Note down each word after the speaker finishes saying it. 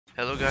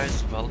Hello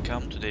guys,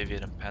 welcome. Today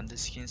we're in Panda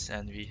Skins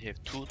and we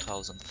have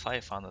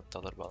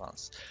 $2,500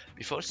 balance.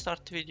 Before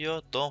start the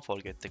video, don't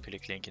forget to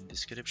click link in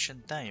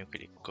description, then you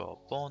click go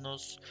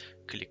bonus,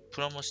 click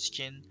promo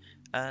skin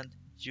and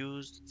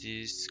use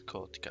this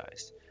code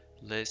guys.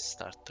 Let's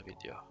start the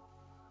video.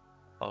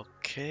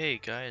 Okay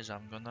guys,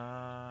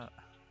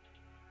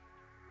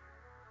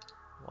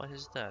 what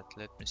is that?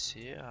 Let me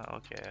see.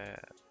 Okay,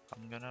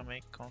 I'm gonna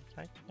make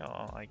contract.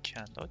 No, I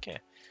can't. Okay,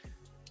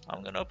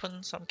 I'm gonna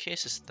open some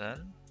cases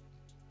then.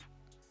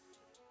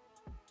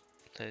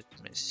 Let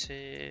me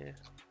see.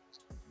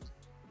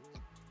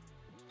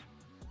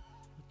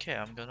 Okay,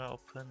 I'm gonna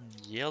open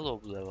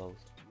yellow level.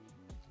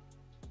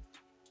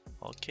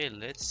 Okay,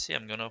 let's see.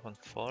 I'm gonna open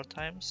 4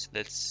 times.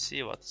 Let's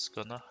see what's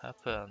gonna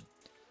happen.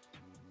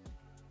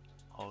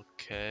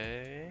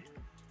 Okay.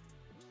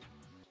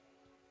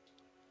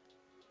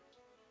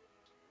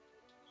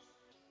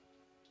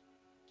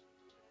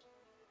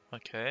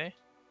 Okay.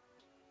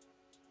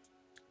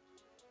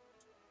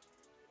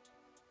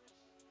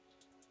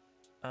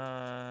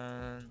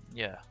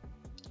 Yeah.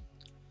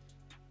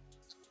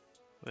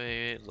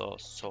 We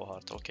lost so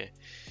hard. Okay.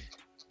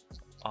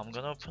 I'm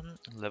gonna open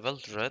level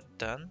red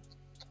then.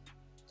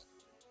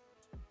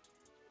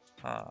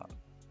 Ah,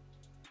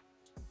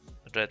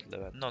 red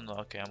level. No.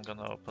 Okay, I'm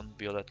gonna open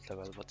violet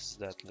level. What is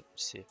that? Let me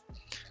see.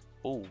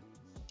 Oh,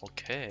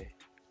 okay.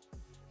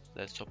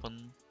 Let's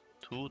open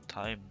 2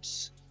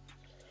 times.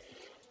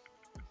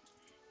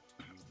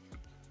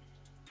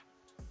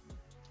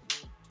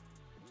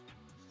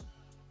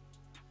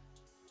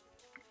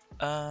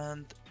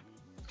 And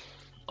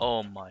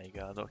oh my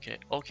god, okay.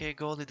 Okay,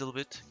 go a little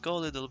bit. Go a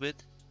little bit.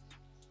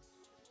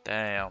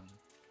 Damn.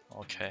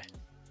 Okay.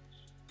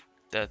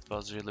 That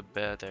was really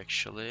bad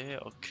actually.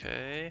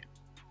 Okay.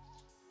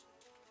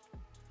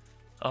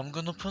 I'm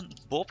gonna open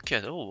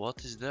Bobcat. Oh,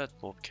 what is that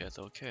Bobcat?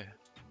 Okay.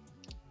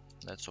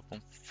 Let's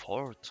open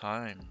 4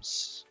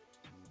 times.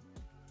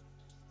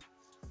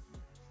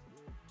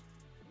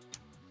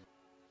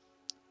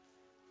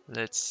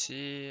 Let's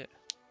see.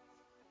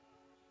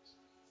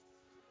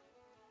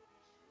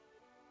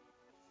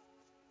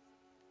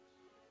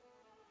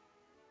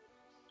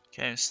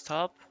 Can you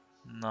stop?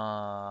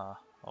 Nah.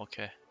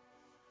 Okay.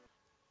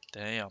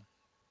 Damn.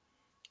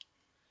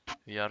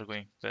 We are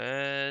going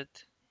bad.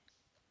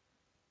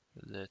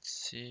 Let's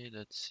see.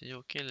 Let's see.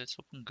 Okay, let's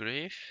open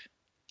Grave.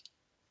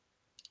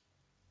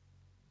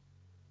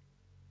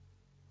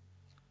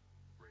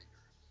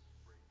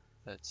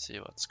 Let's see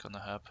what's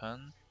gonna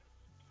happen.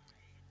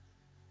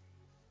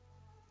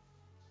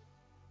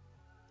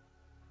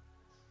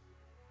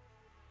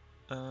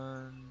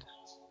 And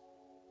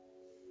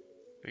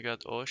we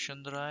got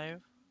Ocean Drive.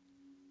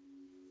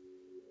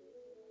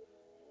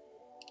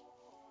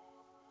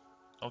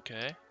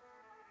 Okay.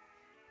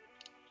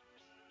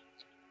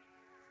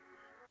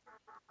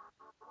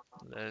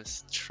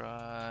 Let's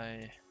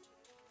try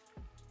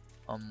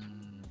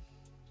um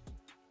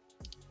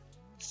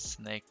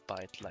snake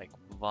bite like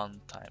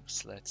 1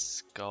 times.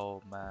 Let's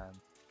go, man.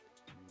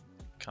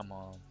 Come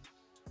on.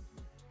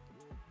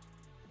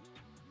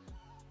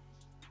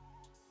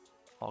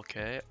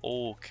 Okay.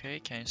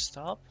 Okay, can you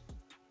stop?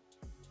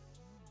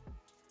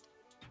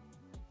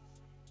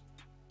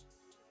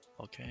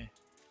 Okay.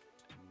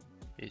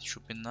 It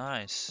should be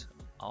nice.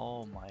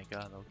 Oh my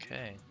god,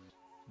 okay.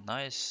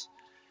 Nice.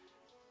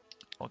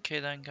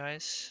 Okay then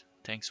guys.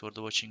 Thanks for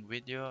the watching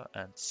video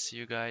and see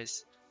you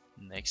guys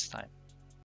next time.